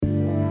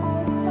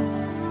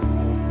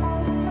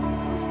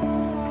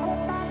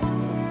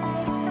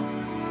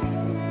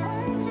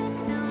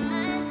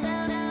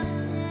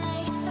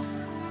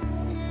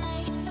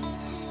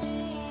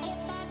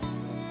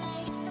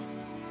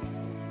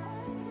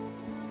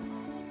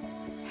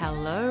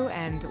Hello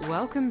and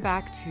welcome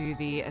back to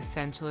the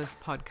Essentialist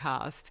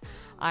podcast.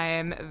 I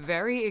am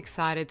very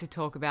excited to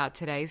talk about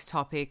today's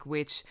topic,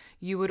 which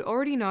you would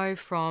already know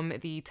from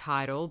the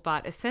title,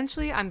 but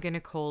essentially I'm going to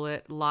call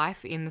it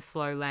Life in the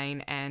Slow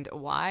Lane and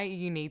Why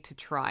You Need to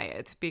Try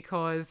It,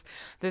 because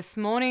this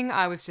morning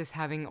I was just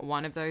having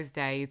one of those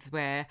days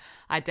where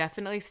I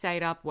definitely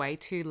stayed up way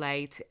too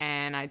late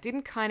and I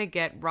didn't kind of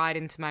get right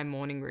into my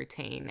morning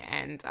routine,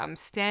 and I'm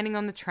standing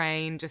on the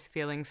train just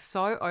feeling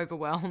so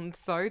overwhelmed,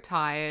 so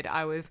tired.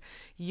 I was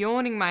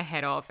yawning my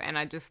head off and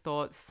I just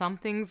thought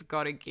something's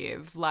got to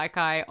give. Like,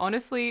 I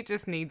honestly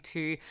just need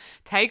to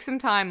take some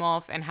time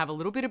off and have a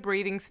little bit of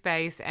breathing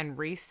space and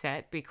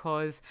reset,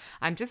 because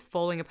I'm just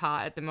falling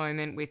apart at the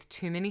moment with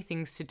too many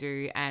things to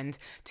do and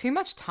too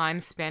much time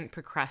spent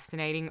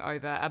procrastinating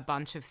over a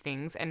bunch of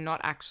things and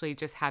not actually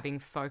just having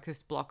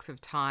focused blocks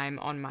of time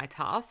on my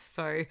tasks.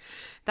 So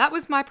that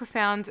was my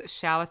profound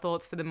shower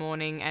thoughts for the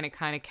morning, and it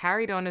kind of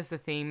carried on as the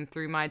theme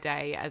through my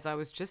day as I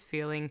was just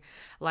feeling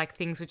like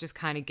things were just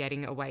kind of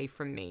getting away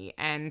from me.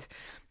 And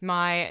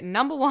my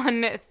number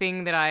one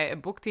thing that I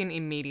booked in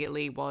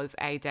immediately was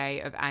a day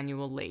of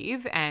annual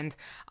leave, and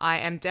I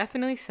am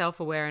definitely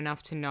self-aware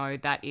enough to know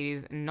that it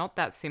is not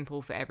that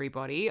simple for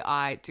everybody.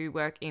 I do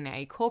work in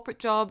a corporate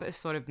job, a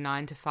sort of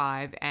 9 to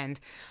 5, and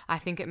I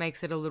think it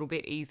makes it a little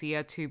bit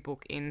easier to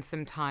book in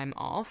some time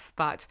off,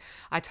 but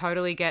I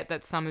totally get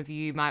that some of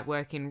you might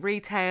work in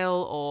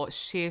retail or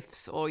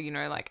shifts or,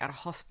 like at a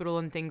hospital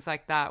and things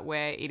like that,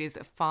 where it is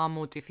far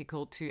more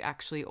difficult to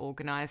actually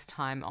organize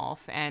time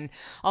off. And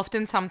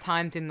often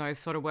sometimes in those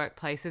sort of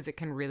workplaces, it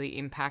can really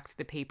impact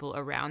the people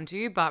around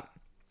you. But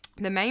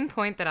the main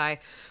point that I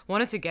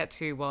wanted to get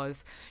to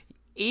was,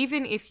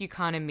 even if you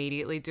can't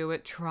immediately do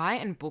it, try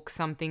and book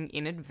something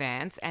in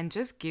advance and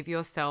just give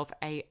yourself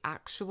a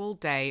actual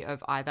day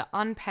of either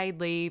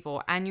unpaid leave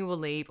or annual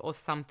leave or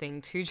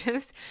something to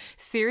just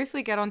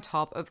seriously get on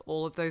top of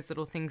all of those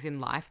little things in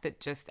life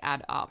that just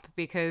add up.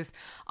 Because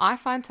I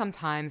find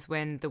sometimes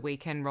when the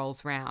weekend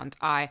rolls around,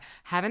 I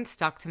haven't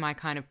stuck to my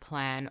kind of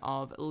plan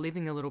of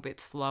living a little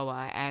bit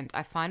slower, and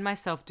I find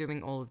myself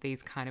doing all of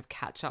these kind of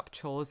catch-up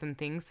chores and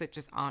things that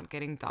just aren't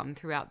getting done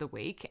throughout the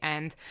week.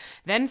 And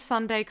then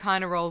Sunday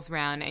kind of rolls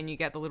around and you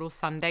get the little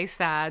Sunday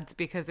sads,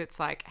 because it's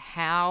like,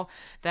 how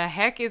the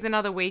heck is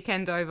another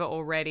weekend over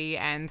already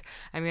and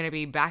I'm going to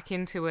be back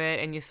into it?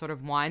 And you're sort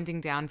of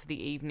winding down for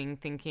the evening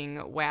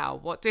thinking, wow,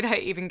 what did I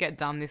even get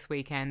done this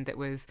weekend that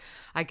was,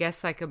 I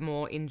guess, like a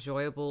more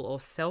enjoyable or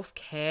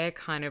self-care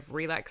kind of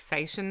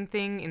relaxation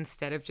thing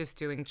instead of just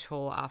doing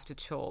chore after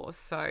chore.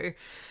 So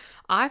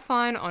I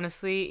find,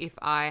 honestly, if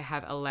I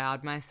have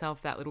allowed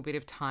myself that little bit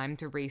of time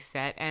to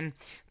reset, and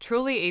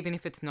truly, even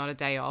if it's not a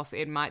day off,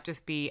 it might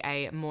just be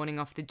a morning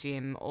off the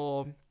gym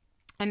or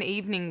an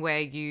evening where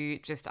you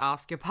just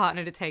ask your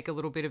partner to take a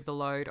little bit of the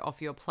load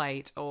off your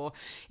plate, or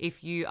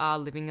if you are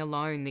living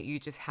alone, that you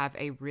just have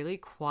a really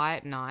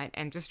quiet night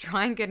and just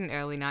try and get an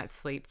early night's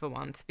sleep for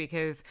once.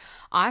 Because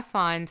I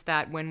find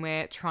that when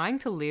we're trying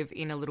to live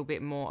in a little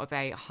bit more of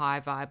a high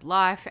vibe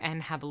life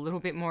and have a little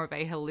bit more of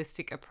a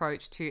holistic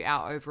approach to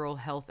our overall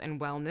health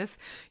and wellness,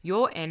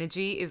 your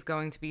energy is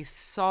going to be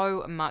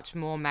so much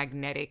more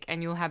magnetic,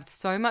 and you'll have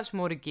so much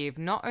more to give,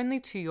 not only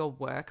to your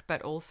work,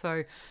 but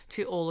also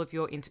to all of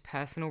your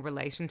interpersonal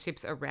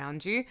relationships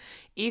around you,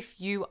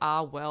 if you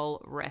are well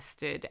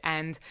rested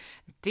and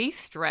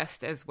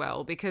de-stressed as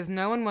well, because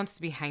no one wants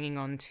to be hanging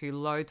on to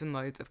loads and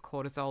loads of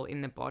cortisol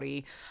in the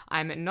body.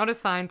 I'm not a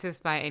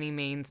scientist by any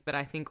means, but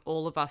I think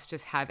all of us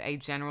just have a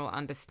general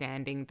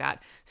understanding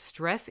that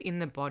stress in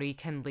the body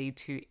can lead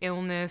to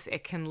illness,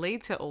 it can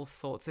lead to all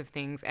sorts of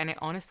things, and it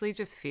honestly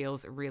just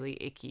feels really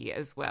icky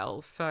as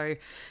well. So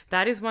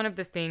that is one of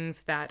the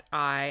things that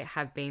I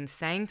have been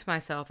saying to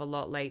myself a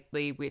lot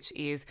lately, which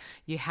is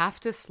you have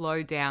to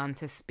slow down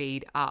to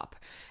speed up.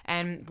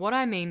 And what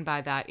I mean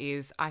by that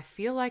is, I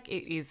feel like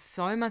it is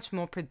so much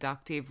more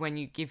productive when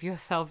you give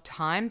yourself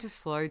time to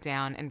slow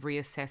down and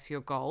reassess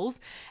your goals,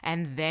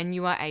 and then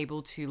you are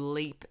able to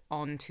leap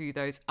onto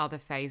those other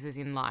phases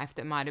in life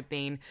that might have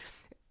been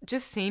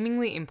just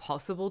seemingly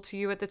impossible to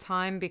you at the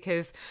time.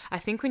 Because I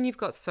think when you've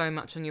got so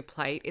much on your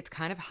plate, it's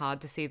kind of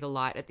hard to see the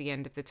light at the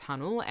end of the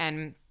tunnel.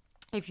 And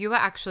if you are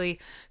actually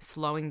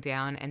slowing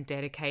down and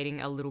dedicating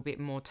a little bit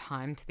more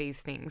time to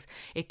these things,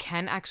 it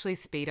can actually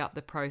speed up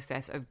the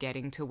process of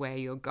getting to where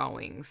you're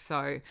going.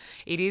 So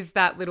it is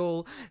that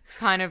little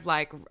kind of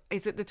like,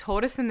 is it the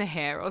tortoise and the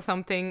hare or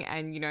something?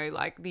 And,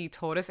 like the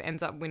tortoise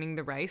ends up winning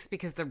the race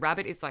because the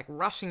rabbit is like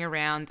rushing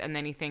around, and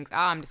then he thinks,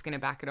 I'm just going to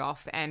back it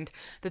off. And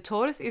the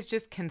tortoise is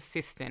just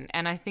consistent.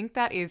 And I think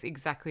that is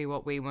exactly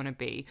what we want to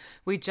be.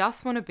 We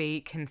just want to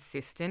be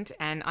consistent.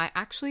 And I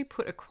actually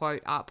put a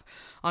quote up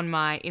on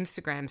my Instagram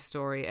Instagram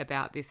story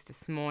about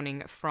this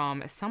morning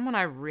from someone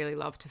I really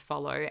love to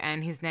follow,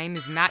 and his name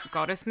is Matt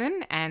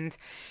Gottesman, and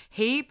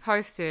he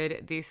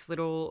posted this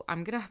little,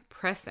 I'm going to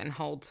press and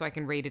hold so I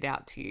can read it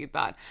out to you,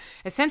 but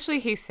essentially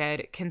he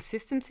said,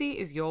 consistency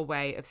is your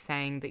way of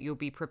saying that you'll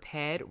be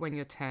prepared when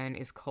your turn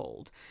is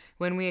called.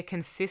 When we are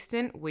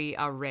consistent, we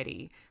are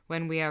ready.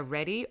 When we are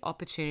ready,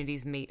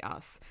 opportunities meet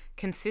us.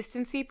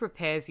 Consistency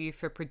prepares you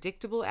for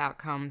predictable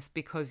outcomes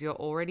because you're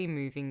already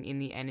moving in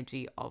the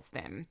energy of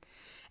them.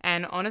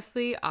 And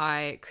honestly,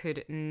 I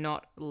could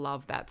not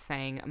love that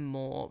saying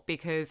more,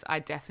 because I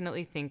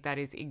definitely think that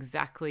is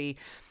exactly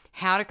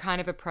how to kind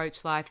of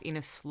approach life in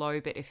a slow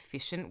but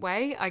efficient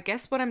way. I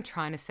guess what I'm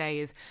trying to say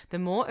is the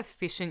more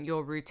efficient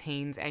your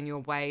routines and your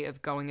way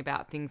of going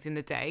about things in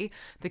the day,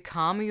 the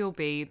calmer you'll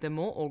be, the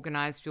more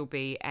organized you'll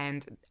be,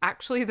 and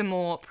actually the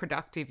more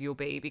productive you'll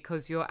be,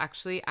 because you're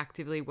actually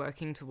actively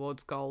working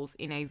towards goals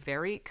in a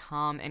very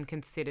calm and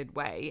considered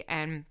way.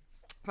 And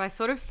by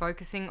sort of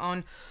focusing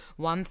on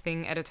one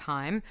thing at a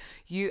time,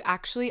 you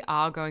actually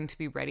are going to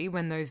be ready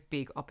when those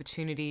big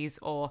opportunities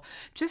or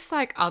just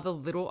like other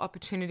little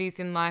opportunities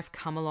in life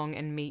come along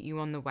and meet you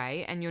on the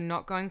way. And you're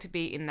not going to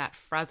be in that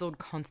frazzled,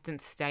 constant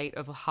state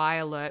of high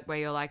alert where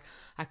you're like,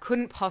 I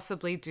couldn't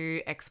possibly do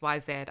X, Y,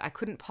 Z. I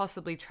couldn't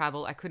possibly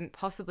travel. I couldn't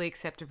possibly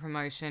accept a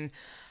promotion.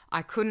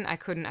 I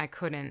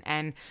couldn't.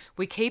 And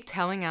we keep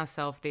telling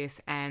ourselves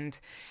this, and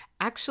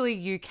actually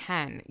you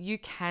can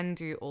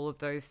do all of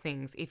those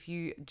things if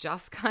you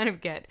just kind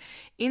of get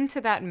into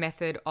that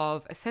method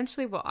of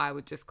essentially what I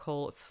would just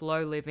call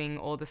slow living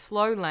or the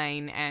slow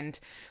lane, and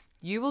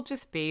you will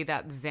just be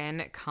that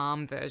zen,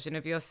 calm version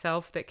of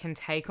yourself that can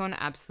take on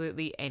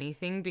absolutely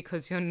anything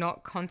because you're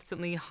not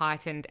constantly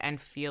heightened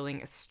and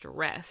feeling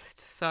stressed.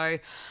 So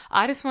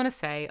I just want to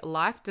say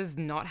life does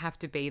not have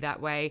to be that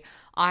way.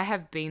 I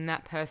have been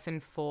that person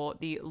for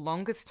the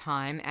longest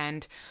time,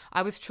 and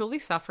I was truly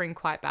suffering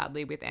quite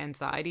badly with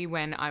anxiety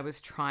when I was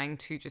trying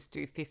to just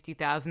do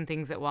 50,000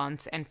 things at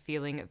once and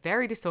feeling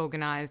very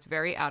disorganized,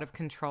 very out of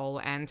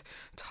control, and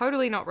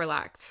totally not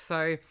relaxed.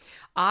 So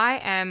I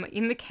am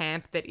in the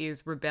camp that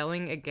is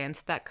rebelling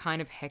against that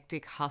kind of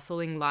hectic,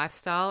 hustling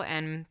lifestyle,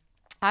 and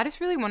I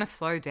just really want to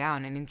slow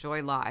down and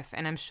enjoy life.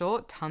 And I'm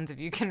sure tons of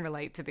you can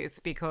relate to this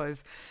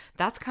because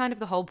that's kind of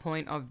the whole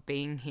point of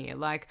being here.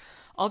 Like,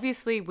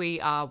 obviously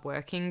we are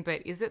working,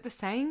 but is it the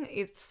same?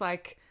 It's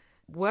like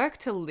work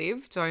to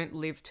live, don't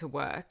live to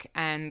work.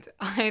 And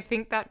I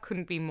think that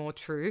couldn't be more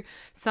true.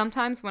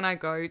 Sometimes when I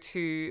go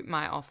to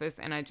my office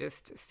and I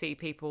just see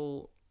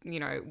people, you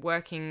know,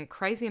 working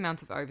crazy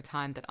amounts of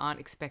overtime that aren't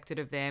expected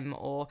of them,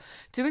 or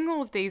doing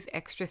all of these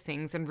extra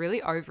things and really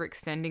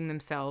overextending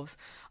themselves,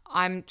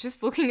 I'm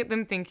just looking at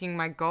them thinking,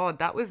 my God,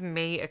 that was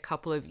me a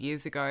couple of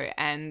years ago.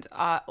 And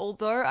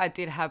although I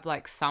did have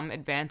like some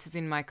advances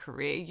in my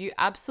career, you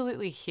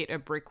absolutely hit a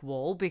brick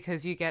wall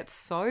because you get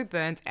so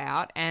burnt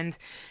out. And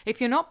if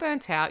you're not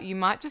burnt out, you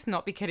might just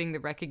not be getting the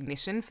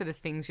recognition for the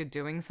things you're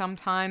doing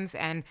sometimes.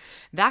 And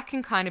that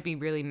can kind of be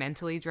really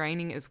mentally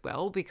draining as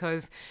well,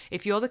 because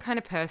if you're the kind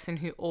of person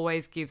who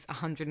always gives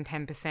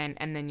 110%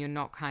 and then you're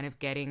not kind of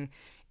getting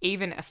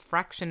even a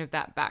fraction of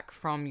that back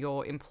from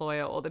your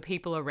employer or the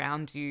people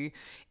around you,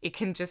 it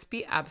can just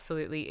be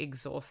absolutely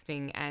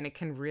exhausting and it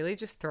can really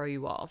just throw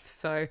you off.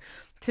 So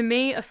to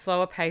me, a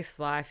slower paced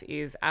life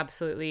is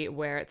absolutely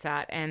where it's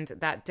at, and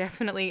that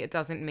definitely it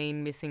doesn't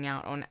mean missing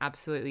out on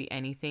absolutely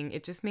anything.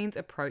 It just means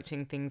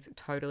approaching things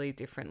totally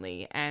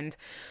differently. And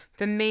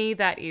for me,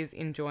 that is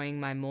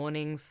enjoying my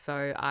mornings.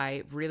 So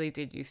I really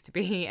did used to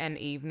be an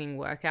evening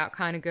workout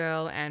kind of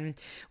girl, and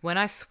when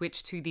I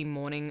switched to the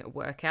morning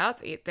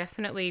workouts, it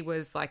definitely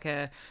was like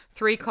a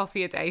 3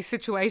 coffee a day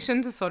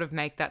situation to sort of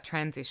make that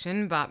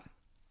transition. But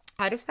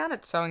I just found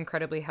it so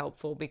incredibly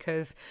helpful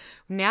because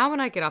now when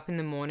I get up in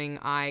the morning,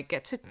 I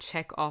get to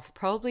check off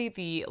probably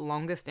the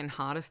longest and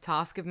hardest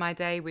task of my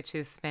day, which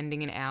is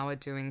spending an hour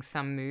doing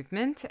some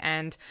movement.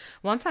 And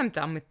once I'm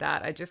done with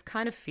that, I just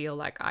kind of feel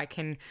like I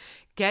can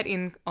get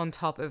in on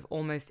top of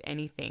almost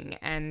anything.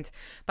 And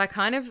by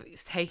kind of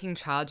taking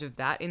charge of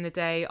that in the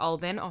day, I'll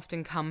then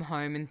often come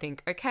home and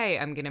think, okay,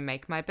 I'm going to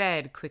make my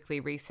bed, quickly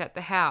reset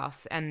the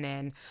house, and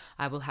then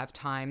I will have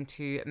time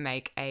to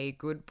make a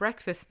good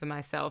breakfast for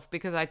myself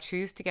because I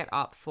choose to get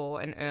up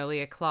for an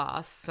earlier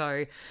class.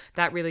 So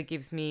that really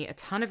gives me a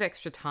ton of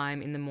extra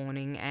time in the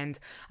morning, and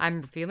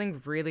I'm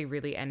feeling really,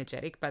 really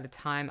energetic by the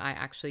time I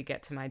actually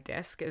get to my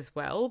desk as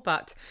well.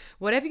 But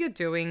whatever you're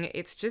doing,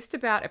 it's just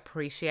about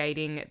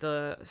appreciating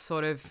the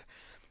sort of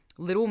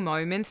little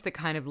moments that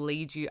kind of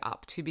lead you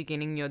up to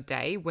beginning your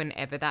day,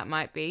 whenever that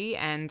might be.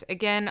 And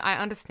again, I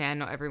understand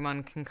not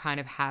everyone can kind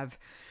of have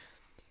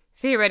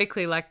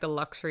theoretically like the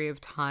luxury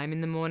of time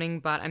in the morning,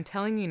 but I'm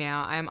telling you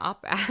now, I am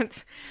up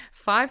at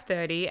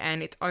 5:30,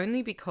 and it's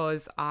only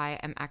because I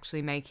am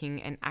actually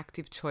making an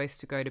active choice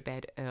to go to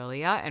bed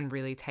earlier and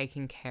really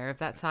taking care of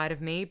that side of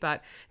me.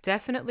 But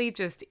definitely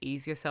just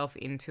ease yourself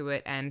into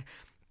it and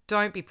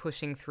don't be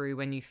pushing through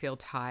when you feel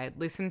tired.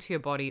 Listen to your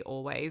body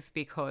always,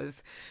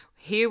 because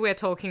here we're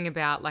talking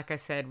about, like I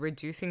said,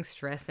 reducing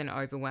stress and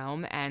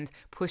overwhelm, and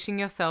pushing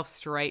yourself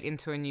straight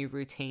into a new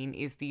routine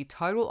is the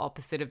total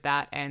opposite of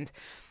that. And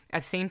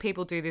I've seen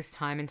people do this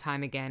time and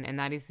time again, and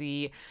that is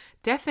the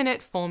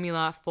definite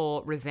formula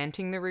for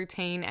resenting the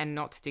routine and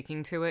not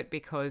sticking to it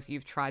because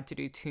you've tried to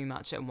do too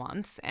much at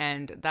once.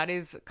 And that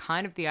is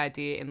kind of the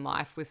idea in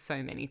life with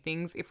so many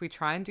things. If we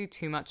try and do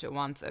too much at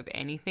once of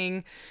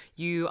anything,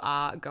 you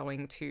are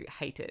going to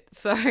hate it.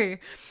 So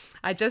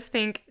I just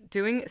think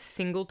doing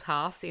single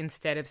tasks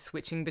instead of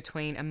switching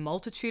between a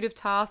multitude of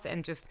tasks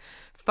and just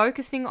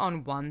focusing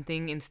on one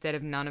thing instead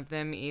of none of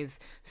them is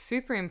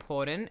super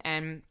important.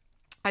 And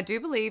I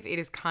do believe it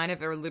is kind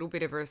of a little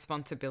bit of a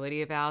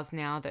responsibility of ours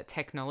now that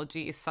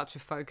technology is such a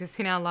focus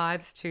in our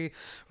lives to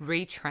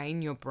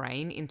retrain your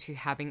brain into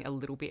having a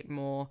little bit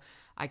more,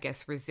 I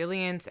guess,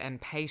 resilience and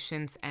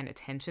patience and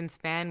attention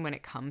span when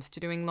it comes to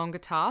doing longer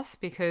tasks,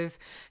 because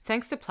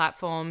thanks to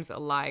platforms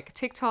like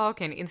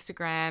TikTok and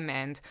Instagram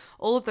and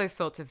all of those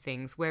sorts of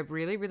things, we're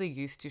really, really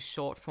used to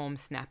short form,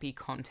 snappy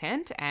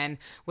content. And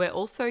we're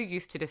also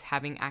used to just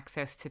having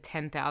access to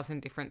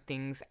 10,000 different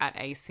things at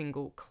a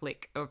single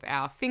click of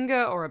our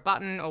finger or a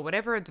button or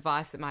whatever a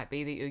device it might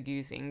be that you're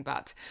using.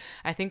 But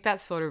I think that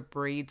sort of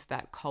breeds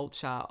that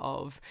culture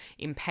of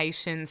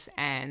impatience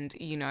and,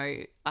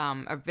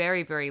 a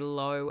very, very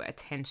low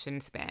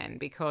attention span,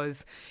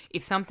 because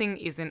if something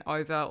isn't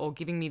over or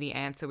giving me the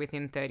answer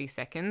within 30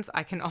 seconds,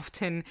 I can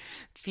often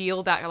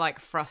feel that like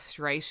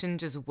frustration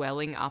just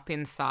welling up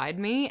inside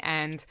me.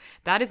 And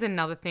that is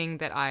another thing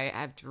that I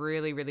have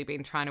really, really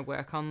been trying to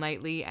work on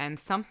lately, and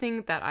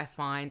something that I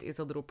find is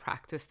a little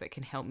practice that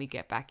can help me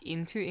get back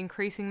into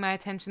increasing my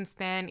attention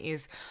span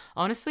is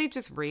honestly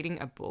just reading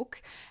a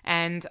book.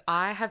 And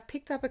I have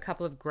picked up a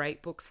couple of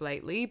great books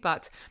lately,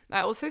 but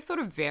I also sort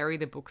of vary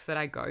the books that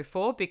I go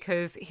for,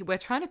 because we're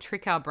trying to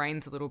trick our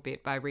brains a little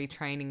bit by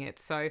retraining it.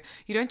 So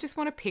you don't just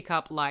want to pick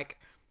up like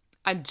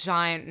a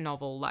giant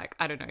novel like,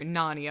 I don't know,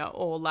 Narnia,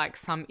 or like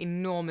some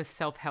enormous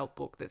self-help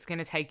book that's going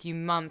to take you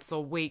months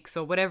or weeks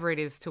or whatever it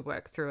is to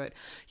work through it.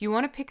 You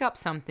want to pick up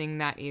something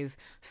that is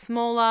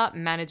smaller,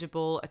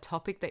 manageable, a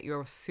topic that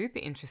you're super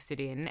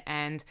interested in,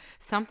 and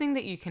something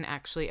that you can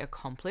actually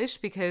accomplish,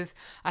 because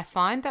I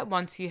find that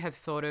once you have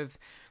sort of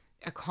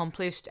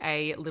accomplished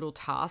a little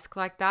task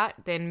like that,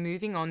 then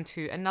moving on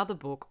to another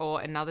book or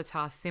another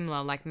task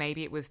similar, like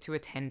maybe it was to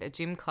attend a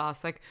gym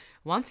class, like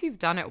once you've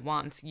done it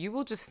once, you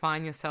will just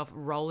find yourself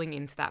rolling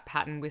into that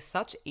pattern with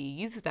such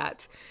ease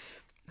that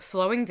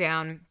slowing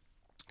down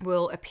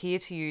will appear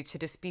to you to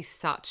just be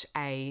such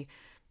a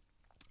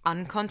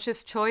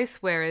unconscious choice,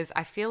 whereas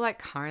I feel like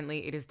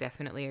currently it is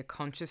definitely a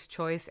conscious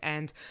choice,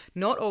 and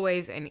not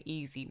always an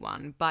easy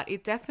one, but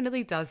it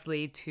definitely does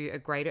lead to a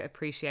greater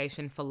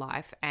appreciation for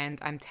life,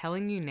 and I'm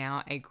telling you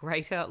now, a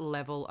greater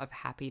level of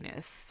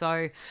happiness.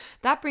 So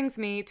that brings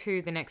me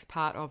to the next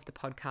part of the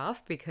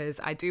podcast, because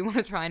I do want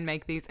to try and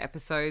make these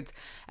episodes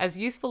as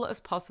useful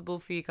as possible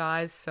for you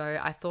guys. So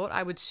I thought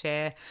I would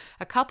share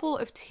a couple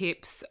of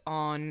tips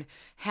on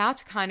how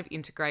to kind of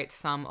integrate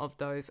some of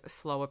those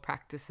slower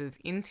practices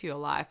into your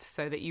life,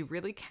 so that you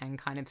really can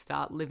kind of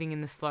start living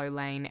in the slow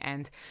lane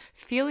and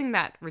feeling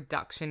that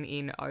reduction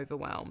in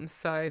overwhelm.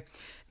 So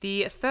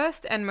the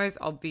first and most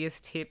obvious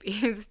tip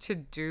is to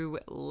do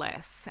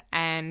less.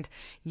 And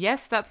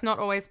yes, that's not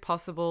always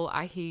possible.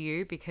 I hear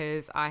you,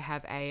 because I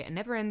have a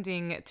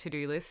never-ending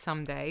to-do list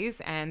some days,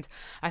 and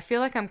I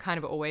feel like I'm kind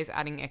of always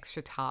adding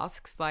extra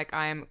tasks. Like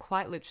I am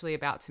quite literally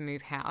about to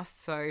move house,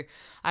 so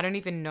I don't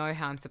even know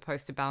how I'm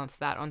supposed to balance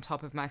that on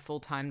top of my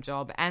full-time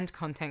job and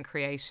content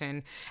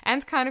creation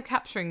and kind of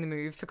capturing the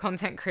move for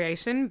content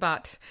creation.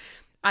 But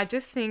I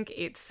just think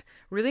it's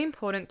really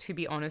important to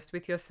be honest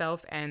with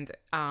yourself and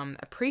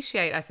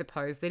appreciate, I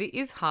suppose, that it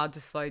is hard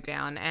to slow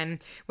down.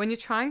 And when you're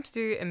trying to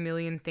do a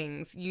million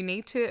things, you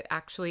need to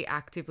actually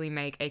actively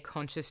make a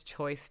conscious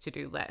choice to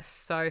do less.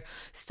 So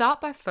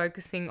start by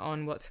focusing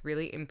on what's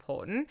really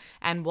important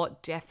and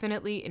what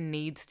definitely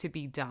needs to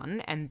be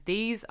done. And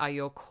these are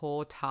your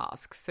core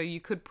tasks. So you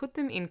could put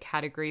them in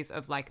categories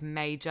of like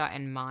major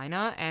and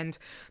minor. And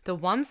the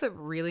ones that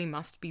really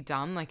must be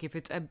done, like if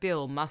it's a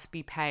bill must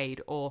be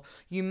paid, or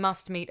you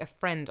must meet a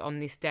friend on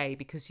this day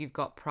because you've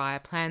got prior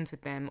plans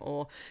with them,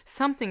 or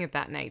something of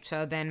that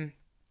nature, then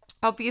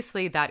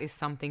obviously that is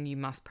something you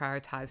must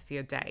prioritize for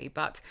your day.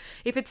 But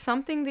if it's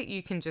something that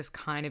you can just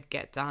kind of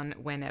get done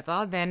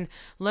whenever, then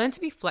learn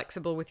to be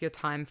flexible with your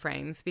time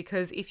frames,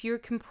 because if you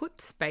can put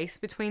space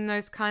between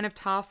those kind of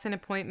tasks and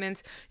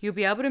appointments, you'll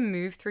be able to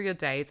move through your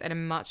days at a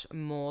much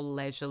more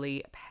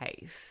leisurely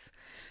pace.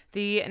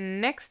 The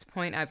next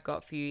point I've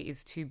got for you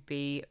is to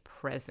be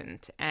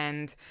present.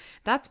 And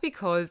that's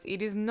because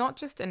it is not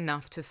just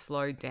enough to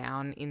slow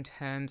down in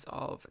terms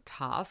of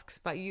tasks,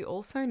 but you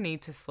also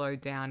need to slow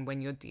down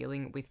when you're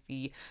dealing with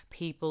the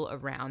people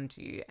around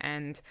you.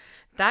 And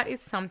that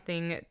is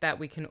something that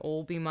we can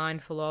all be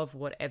mindful of,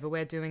 whatever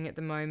we're doing at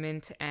the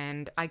moment.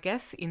 And I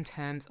guess in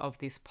terms of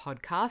this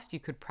podcast, you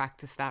could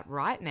practice that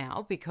right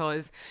now,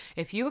 because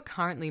if you are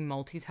currently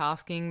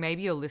multitasking,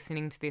 maybe you're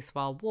listening to this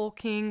while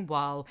walking,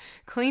 while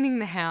cleaning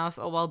the house,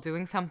 or while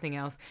doing something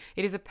else,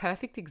 it is a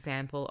perfect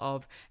example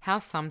of how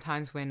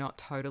sometimes we're not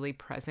totally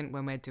present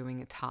when we're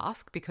doing a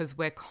task because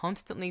we're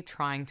constantly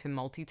trying to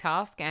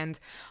multitask. And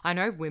I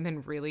know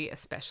women really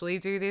especially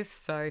do this.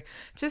 So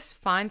just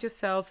find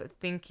yourself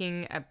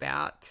thinking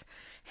about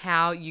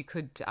how you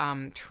could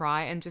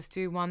try and just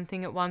do one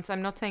thing at once.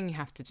 I'm not saying you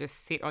have to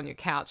just sit on your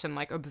couch and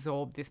like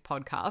absorb this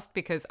podcast,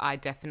 because I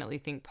definitely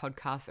think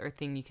podcasts are a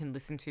thing you can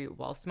listen to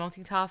whilst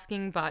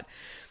multitasking, but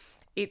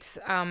it's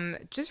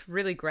just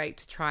really great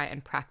to try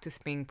and practice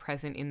being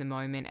present in the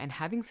moment and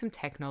having some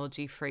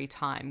technology-free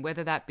time,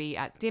 whether that be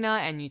at dinner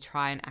and you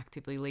try and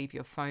actively leave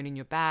your phone in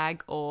your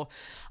bag, or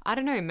I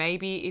don't know,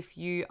 maybe if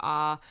you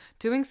are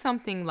doing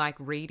something like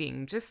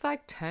reading, just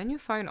like turn your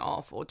phone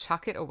off or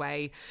chuck it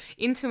away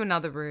into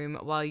another room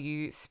while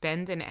you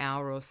spend an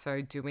hour or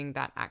so doing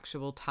that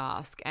actual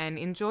task, and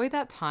enjoy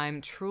that time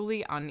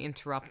truly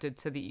uninterrupted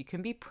so that you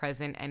can be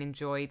present and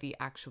enjoy the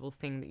actual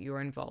thing that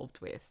you're involved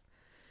with.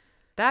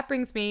 That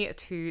brings me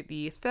to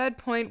the third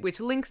point, which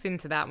links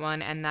into that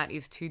one, and that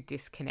is to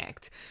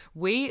disconnect.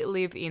 We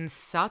live in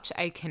such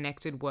a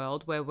connected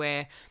world where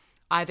we're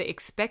either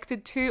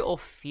expected to or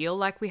feel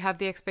like we have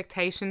the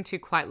expectation to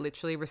quite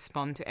literally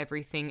respond to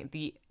everything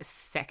the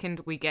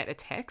second we get a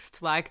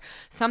text. Like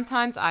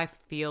sometimes I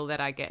feel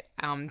that I get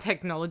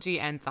technology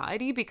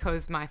anxiety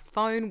because my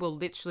phone will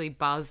literally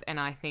buzz and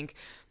I think,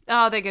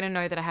 oh, they're going to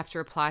know that I have to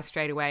reply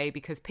straight away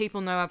because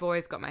people know I've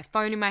always got my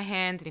phone in my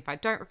hand, and if I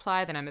don't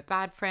reply, then I'm a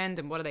bad friend,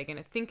 and what are they going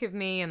to think of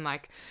me? And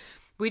like,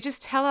 we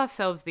just tell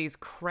ourselves these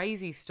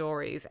crazy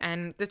stories.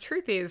 And the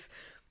truth is,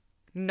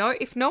 no,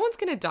 if no one's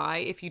going to die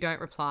if you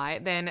don't reply,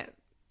 then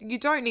you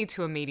don't need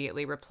to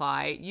immediately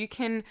reply. You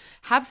can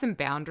have some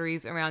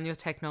boundaries around your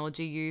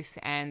technology use,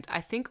 and I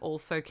think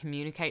also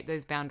communicate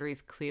those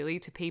boundaries clearly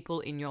to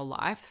people in your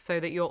life so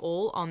that you're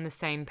all on the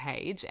same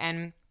page,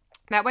 and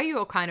that way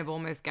you're kind of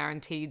almost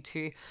guaranteed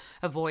to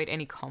avoid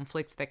any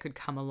conflict that could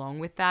come along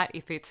with that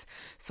if it's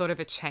sort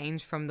of a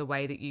change from the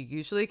way that you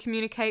usually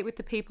communicate with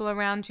the people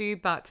around you.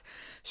 But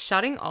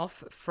shutting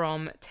off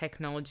from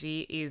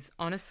technology is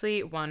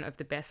honestly one of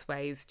the best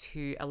ways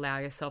to allow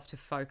yourself to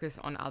focus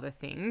on other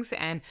things.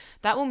 And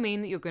that will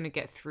mean that you're going to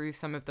get through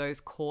some of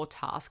those core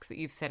tasks that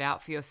you've set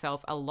out for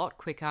yourself a lot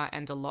quicker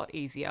and a lot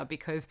easier,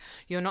 because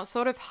you're not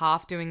sort of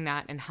half doing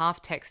that and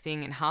half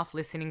texting and half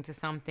listening to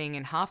something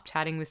and half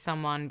chatting with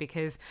someone,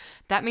 because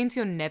that means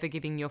you're never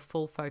giving your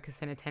full focus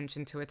and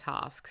attention to a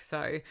task.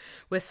 So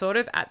we're sort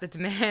of at the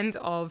demand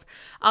of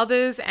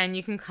others, and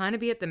you can kind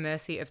of be at the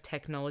mercy of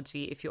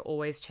technology if you're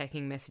always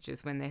checking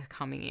messages when they're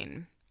coming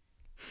in.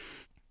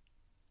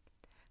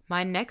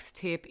 My next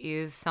tip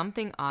is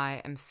something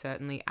I am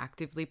certainly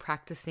actively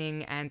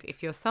practicing, and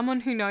if you're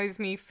someone who knows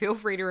me, feel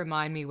free to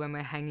remind me when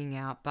we're hanging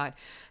out, but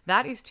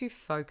that is to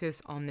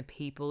focus on the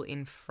people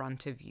in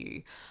front of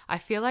you. I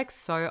feel like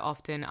so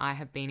often I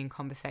have been in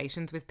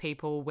conversations with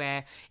people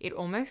where it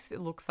almost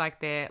looks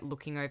like they're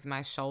looking over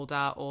my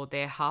shoulder or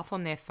they're half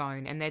on their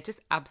phone and they're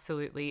just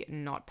absolutely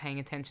not paying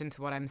attention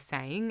to what I'm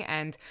saying,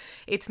 and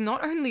it's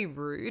not only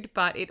rude,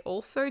 but it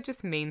also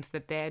just means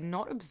that they're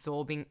not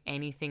absorbing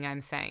anything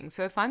I'm saying.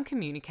 So if I'm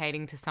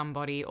communicating to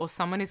somebody or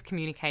someone is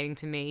communicating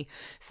to me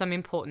some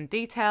important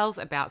details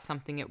about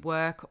something at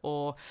work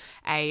or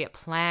a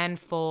plan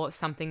for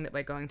something that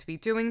we're going to be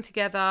doing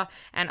together,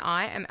 and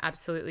I am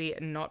absolutely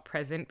not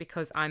present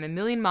because I'm a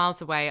million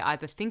miles away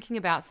either thinking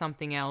about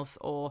something else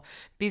or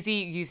busy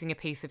using a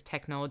piece of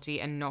technology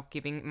and not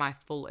giving my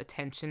full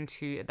attention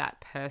to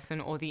that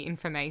person or the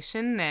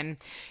information, then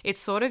it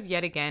sort of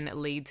yet again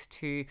leads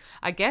to,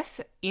 I guess,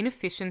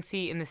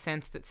 inefficiency in the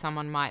sense that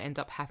someone might end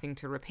up having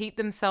to repeat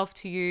themselves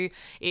to you.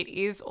 It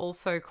is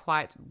also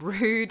quite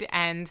rude.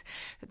 And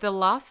the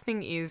last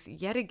thing is,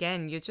 yet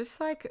again, you're just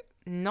like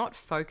not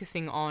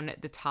focusing on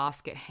the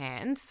task at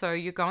hand. So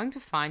you're going to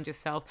find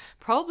yourself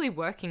probably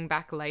working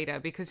back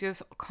later because you're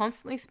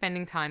constantly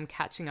spending time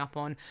catching up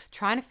on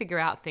trying to figure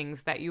out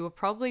things that you were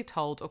probably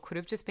told or could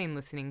have just been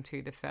listening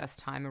to the first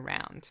time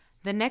around.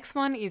 The next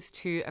one is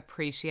to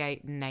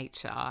appreciate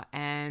nature,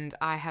 and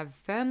I have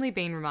firmly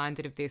been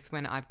reminded of this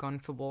when I've gone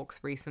for walks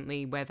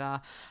recently,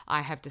 whether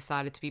I have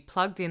decided to be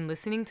plugged in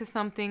listening to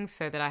something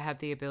so that I have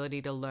the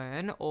ability to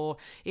learn, or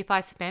if I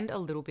spend a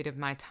little bit of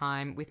my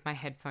time with my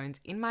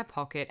headphones in my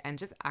pocket and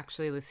just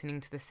actually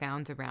listening to the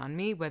sounds around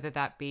me, whether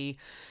that be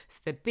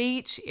the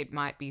beach, it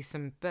might be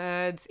some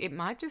birds, it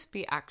might just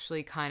be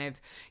actually kind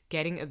of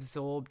getting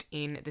absorbed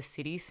in the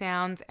city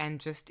sounds and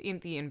just in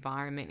the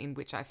environment in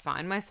which I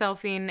find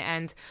myself in.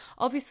 And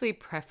obviously,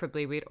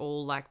 preferably, we'd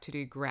all like to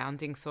do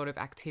grounding sort of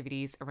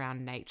activities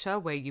around nature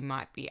where you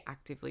might be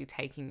actively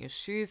taking your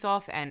shoes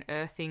off and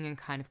earthing and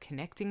kind of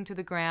connecting to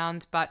the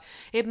ground. But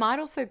it might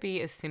also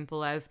be as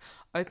simple as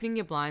opening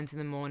your blinds in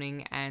the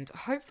morning, and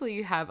hopefully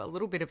you have a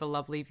little bit of a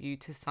lovely view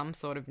to some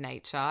sort of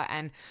nature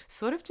and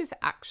sort of just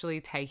actually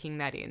taking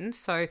that in.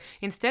 So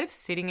instead of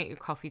sitting at your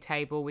coffee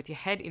table with your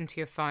head into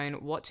your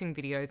phone watching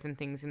videos and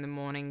things in the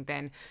morning,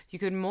 then you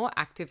could more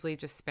actively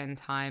just spend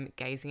time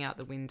gazing out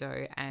the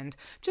window and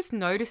just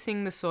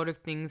noticing the sort of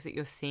things that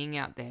you're seeing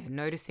out there,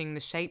 noticing the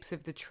shapes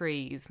of the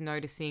trees,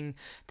 noticing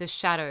the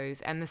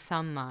shadows and the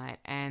sunlight,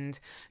 and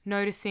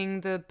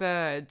noticing the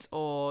birds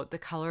or the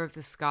color of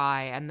the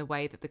sky and the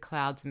way that the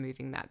clouds are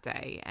moving that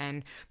day.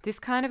 And this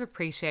kind of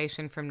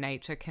appreciation from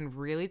nature can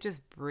really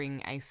just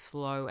bring a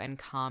slow and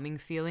calming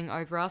feeling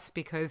over us,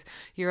 because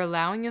you're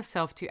allowing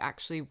yourself to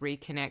actually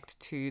reconnect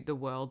to the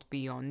world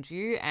beyond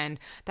you, and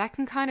that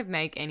can kind of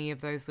make any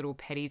of those little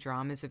petty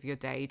dramas of your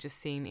day just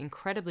seem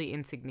incredibly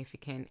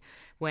insignificant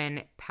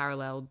when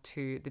paralleled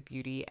to the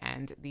beauty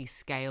and the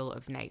scale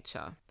of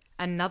nature.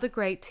 Another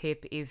great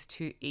tip is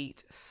to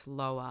eat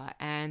slower,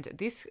 and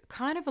this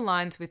kind of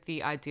aligns with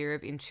the idea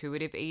of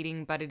intuitive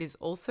eating, but it is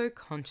also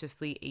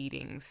consciously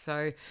eating.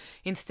 So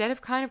instead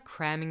of kind of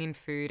cramming in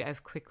food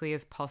as quickly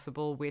as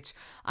possible, which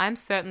I'm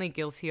certainly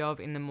guilty of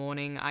in the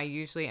morning, I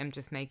usually am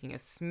just making a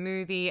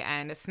smoothie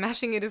and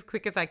smashing it as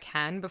quick as I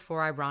can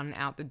before I run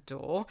out the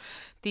door.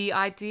 The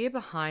idea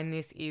behind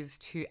this is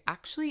to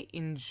actually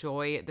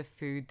enjoy the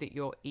food that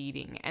you're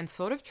eating and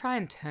sort of try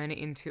and turn it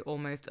into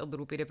almost a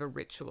little bit of a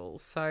ritual.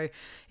 So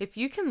if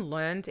you can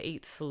learn to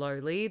eat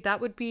slowly, that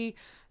would be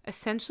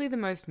essentially the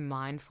most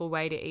mindful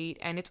way to eat,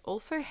 and it's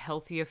also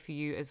healthier for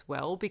you as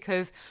well,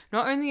 because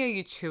not only are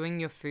you chewing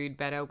your food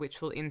better,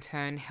 which will in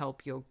turn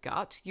help your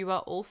gut, you are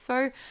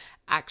also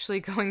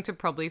actually going to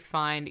probably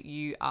find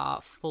you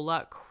are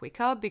fuller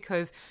quicker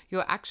because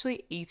you're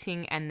actually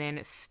eating and then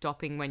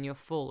stopping when you're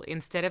full,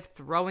 instead of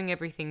throwing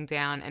everything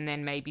down and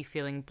then maybe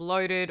feeling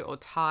bloated or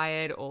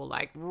tired or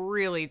like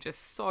really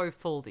just so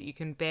full that you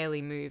can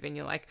barely move and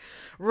you're like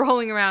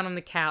rolling around on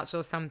the couch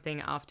or something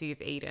after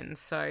you've eaten.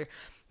 So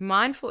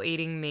mindful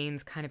eating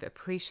means kind of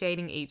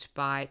appreciating each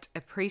bite,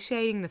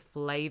 appreciating the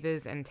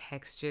flavors and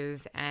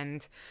textures,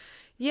 and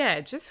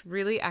just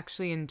really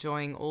actually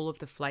enjoying all of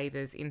the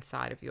flavors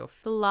inside of your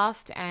food. The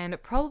last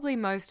and probably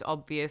most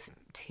obvious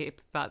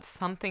tip, but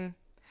something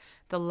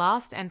The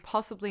last and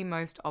possibly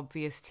most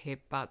obvious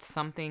tip, but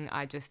something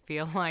I just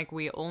feel like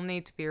we all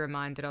need to be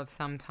reminded of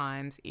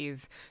sometimes,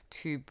 is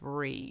to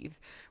breathe.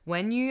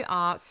 When you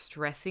are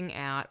stressing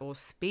out or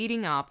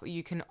speeding up,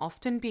 you can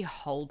often be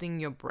holding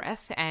your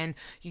breath and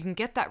you can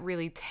get that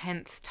really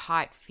tense,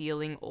 tight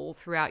feeling all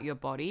throughout your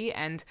body.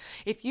 And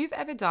if you've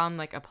ever done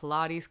like a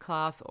Pilates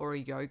class or a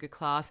yoga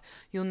class,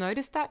 you'll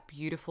notice that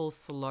beautiful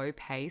slow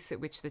pace at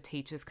which the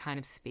teachers kind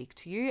of speak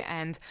to you,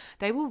 and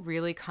they will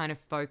really kind of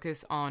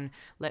focus on,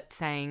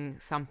 let's saying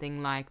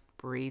something like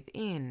breathe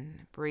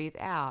in, breathe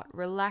out,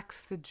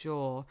 relax the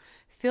jaw,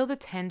 feel the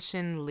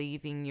tension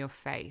leaving your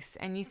face.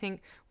 And you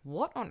think,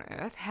 what on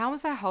earth? How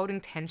was I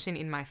holding tension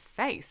in my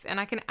face?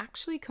 And I can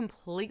actually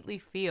completely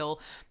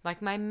feel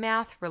like my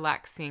mouth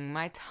relaxing,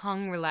 my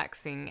tongue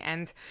relaxing.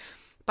 And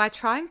by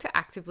trying to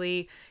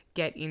actively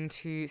get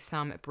into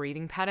some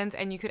breathing patterns,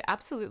 and you could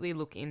absolutely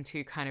look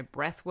into kind of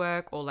breath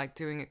work or like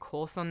doing a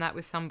course on that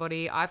with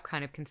somebody. I've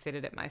kind of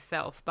considered it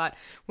myself. But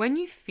when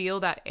you feel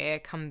that air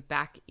come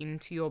back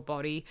into your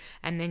body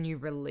and then you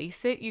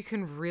release it, you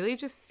can really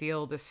just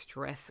feel the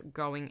stress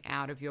going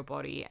out of your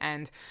body.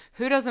 And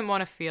who doesn't want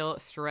to feel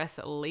stress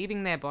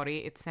leaving their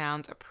body? It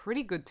sounds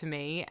pretty good to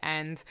me,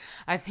 and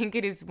I think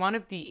it is one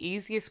of the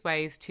easiest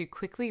ways to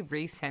quickly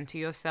recenter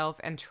yourself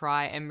and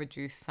try and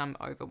reduce some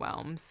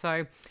overwhelm.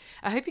 So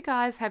I hope you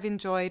guys have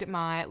enjoyed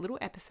my little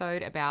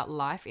episode about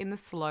life in the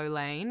slow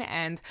lane,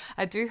 and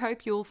I do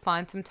hope you'll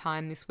find some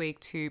time this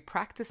week to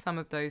practice some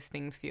of those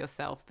things for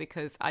yourself,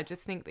 because I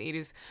just think that it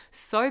is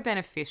so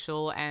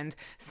beneficial and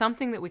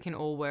something that we can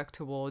all work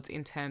towards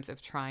in terms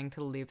of trying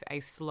to live a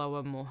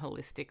slower, more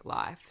holistic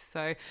life.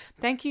 So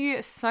thank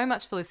you so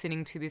much for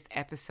listening to this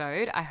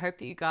episode. I hope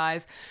that you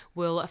guys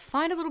will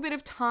find a little bit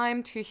of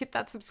time to hit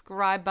that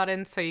subscribe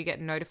button so you get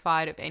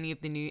notified of any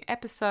of the new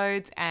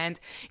episodes, and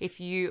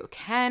if you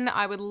can,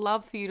 I would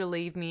love for you to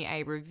leave me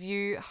a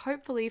review,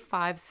 hopefully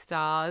 5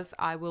 stars.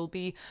 I will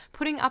be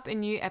putting up a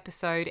new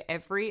episode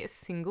every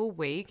single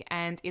week,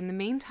 and in the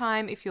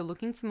meantime, if you're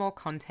looking for more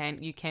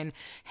content, you can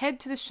head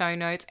to the show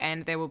notes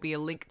and there will be a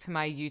link to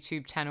my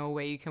YouTube channel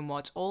where you can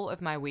watch all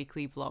of my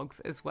weekly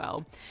vlogs as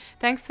well.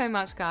 Thanks so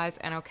much, guys,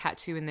 and I'll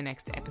catch you in the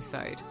next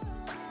episode.